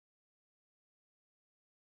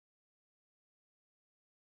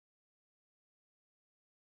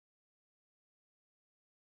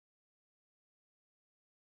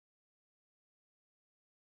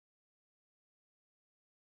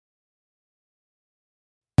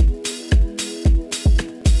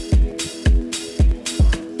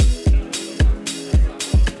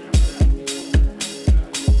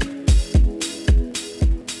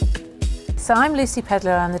So I'm Lucy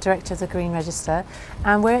Pedler, I'm the Director of the Green Register,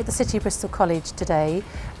 and we're at the City of Bristol College today.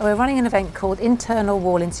 We're running an event called Internal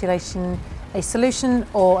Wall Insulation, a solution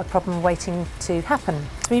or a problem waiting to happen.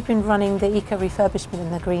 We've been running the Eco refurbishment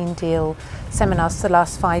and the Green Deal seminars for the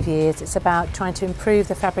last 5 years. It's about trying to improve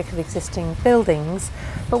the fabric of existing buildings,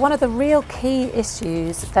 but one of the real key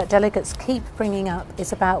issues that delegates keep bringing up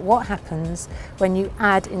is about what happens when you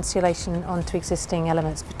add insulation onto existing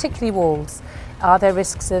elements, particularly walls. Are there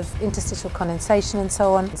risks of interstitial condensation and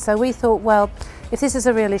so on? So we thought, well, if this is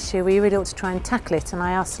a real issue, we really ought to try and tackle it. And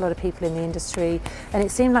I asked a lot of people in the industry, and it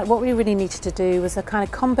seemed like what we really needed to do was a kind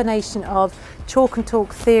of combination of chalk and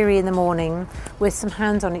talk theory in the morning with some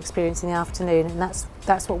hands-on experience in the afternoon. And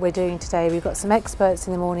that's what we're doing today. We've got some experts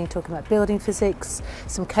in the morning talking about building physics,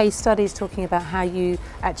 some case studies talking about how you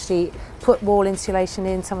actually put wall insulation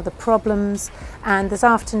in, some of the problems. And this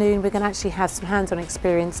afternoon, we're going to actually have some hands-on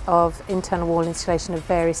experience of internal wall insulation of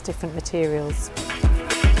various different materials.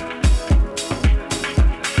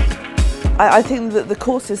 I think that the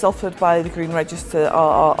courses offered by the Green Register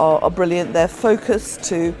are brilliant. They're focused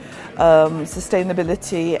to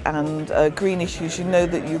sustainability and green issues. You know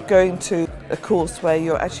that you're going to a course where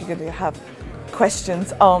you're actually going to have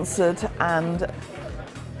questions answered, and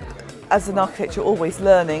as an architect you're always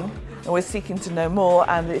learning, always seeking to know more,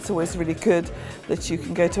 and it's always really good that you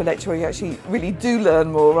can go to a lecture where you actually really do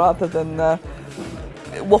learn more rather than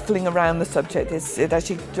waffling around the subject. It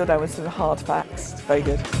actually drill down with some hard facts. It's very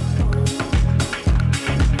good.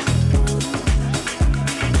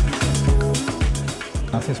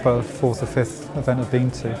 I think it's about the fourth or fifth event I've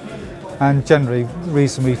been to, and generally the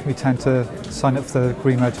reason we tend to sign up for the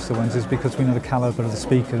Green Register ones is because we know the calibre of the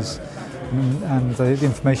speakers, and the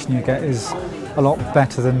information you get is a lot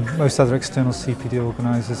better than most other external CPD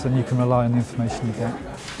organisers, and you can rely on the information you get.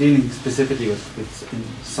 Dealing specifically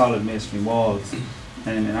with solid masonry walls,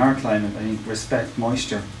 and in our climate, I think respect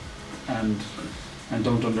moisture and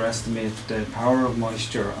don't underestimate the power of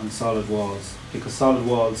moisture on solid walls, because solid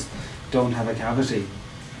walls don't have a cavity,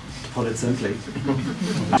 to put it simply.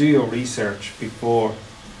 Do your research before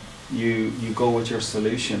you go with your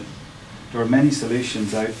solution. There are many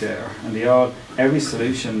solutions out there, and every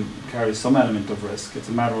solution carries some element of risk. It's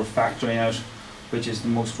a matter of factoring out which is the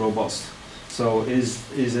most robust. So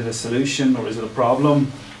is it a solution or is it a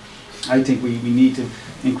problem? I think we need to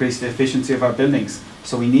increase the efficiency of our buildings,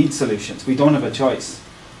 so we need solutions. We don't have a choice.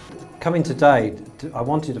 Coming today, I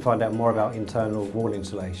wanted to find out more about internal wall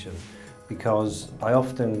insulation, because I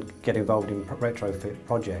often get involved in retrofit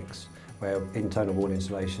projects where internal wall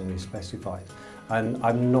insulation is specified, and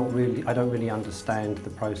I don't really understand the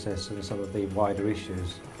process and some of the wider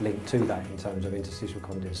issues linked to that in terms of interstitial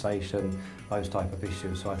condensation, those type of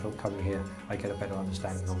issues. So I thought coming here I get a better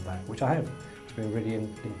understanding of that, which I have. It's been really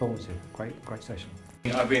informative. Great session.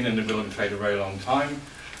 I've been in the building trade a very long time.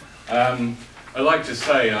 I like to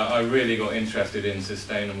say I really got interested in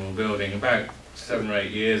sustainable building about 7 or 8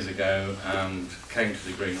 years ago, and came to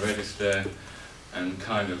the Green Register, and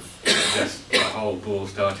kind of just the whole ball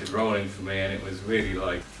started rolling for me, and it was really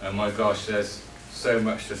like, oh my gosh, there's so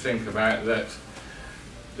much to think about, that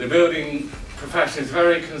the building profession is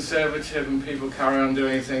very conservative and people carry on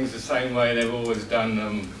doing things the same way they've always done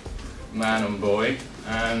them, man and boy,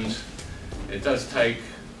 and it does take,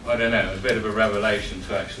 I don't know, a bit of a revelation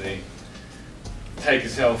to actually take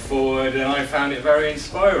yourself forward, and I found it very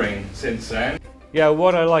inspiring since then. Yeah,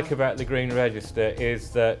 what I like about the Green Register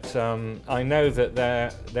is that I know that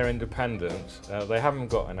they're independent. They haven't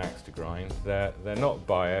got an axe to grind. They're not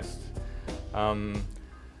biased.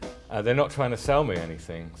 They're not trying to sell me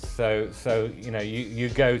anything. So you know, you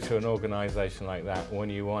go to an organisation like that when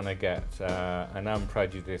you want to get an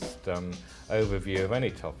unprejudiced overview of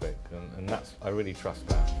any topic, and that's, I really trust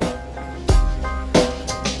that.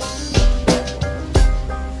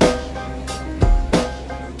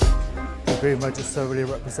 The Green Register really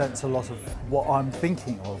represents a lot of what I'm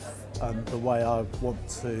thinking of, and the way I want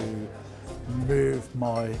to move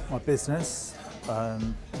my business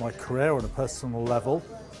and my career on a personal level.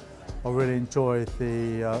 I really enjoy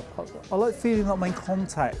I like feeling that I'm in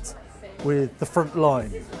contact with the front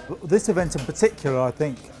line. This event in particular, I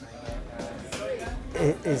think,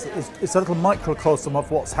 it's a little microcosm of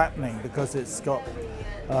what's happening, because it's got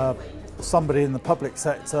somebody in the public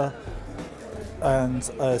sector and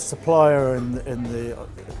a supplier in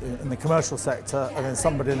the commercial sector, and then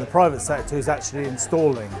somebody in the private sector who's actually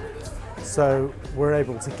installing. So we're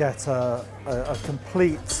able to get a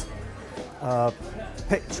complete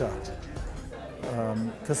picture,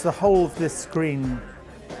 because the whole of this green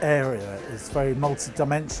area is very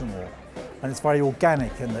multi-dimensional, and it's very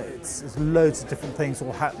organic, and there's loads of different things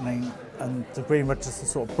all happening and the Green Register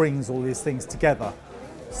sort of brings all these things together,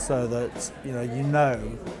 so that you know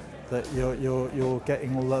that you're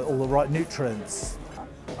getting all the right nutrients.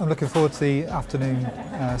 I'm looking forward to the afternoon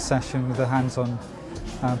session with the hands-on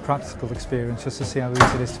practical experience, just to see how easy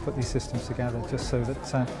it is to put these systems together, just so that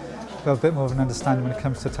we've got a bit more of an understanding when it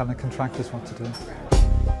comes to telling contractors what to do.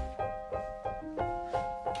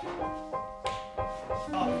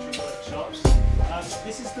 Carpentry workshops.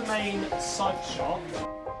 This is the main site shop.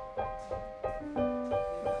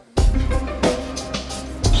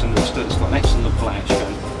 It's got an excellent look latch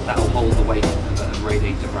gun that'll hold the weight of a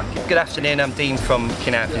radiator bracket. Good afternoon, I'm Dean from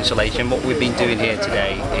Knauf Insulation. What we've been doing here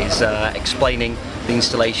today is explaining the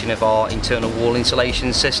installation of our internal wall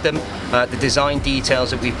insulation system, the design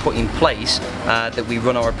details that we've put in place that we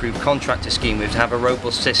run our approved contractor scheme with to have a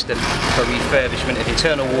robust system for refurbishment of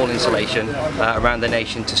internal wall insulation around the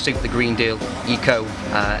nation to suit the Green Deal Eco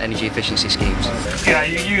energy efficiency schemes. Yeah,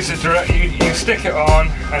 you use it direct, you stick it on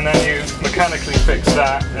and then you mechanically fix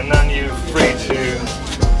that and then you're free to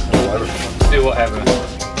do whatever.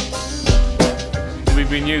 We've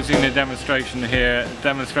been using the demonstration here,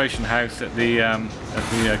 demonstration house at the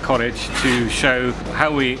college to show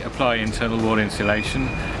how we apply internal wall insulation.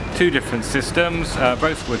 Two different systems,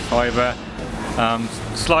 both wood fibre,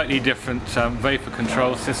 slightly different vapour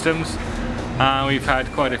control systems. We've had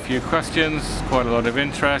quite a few questions, quite a lot of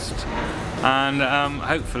interest, and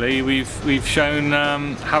hopefully we've shown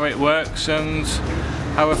how it works and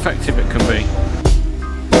how effective it can be.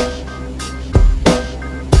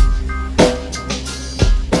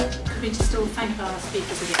 We just all thank our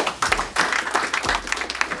speakers again.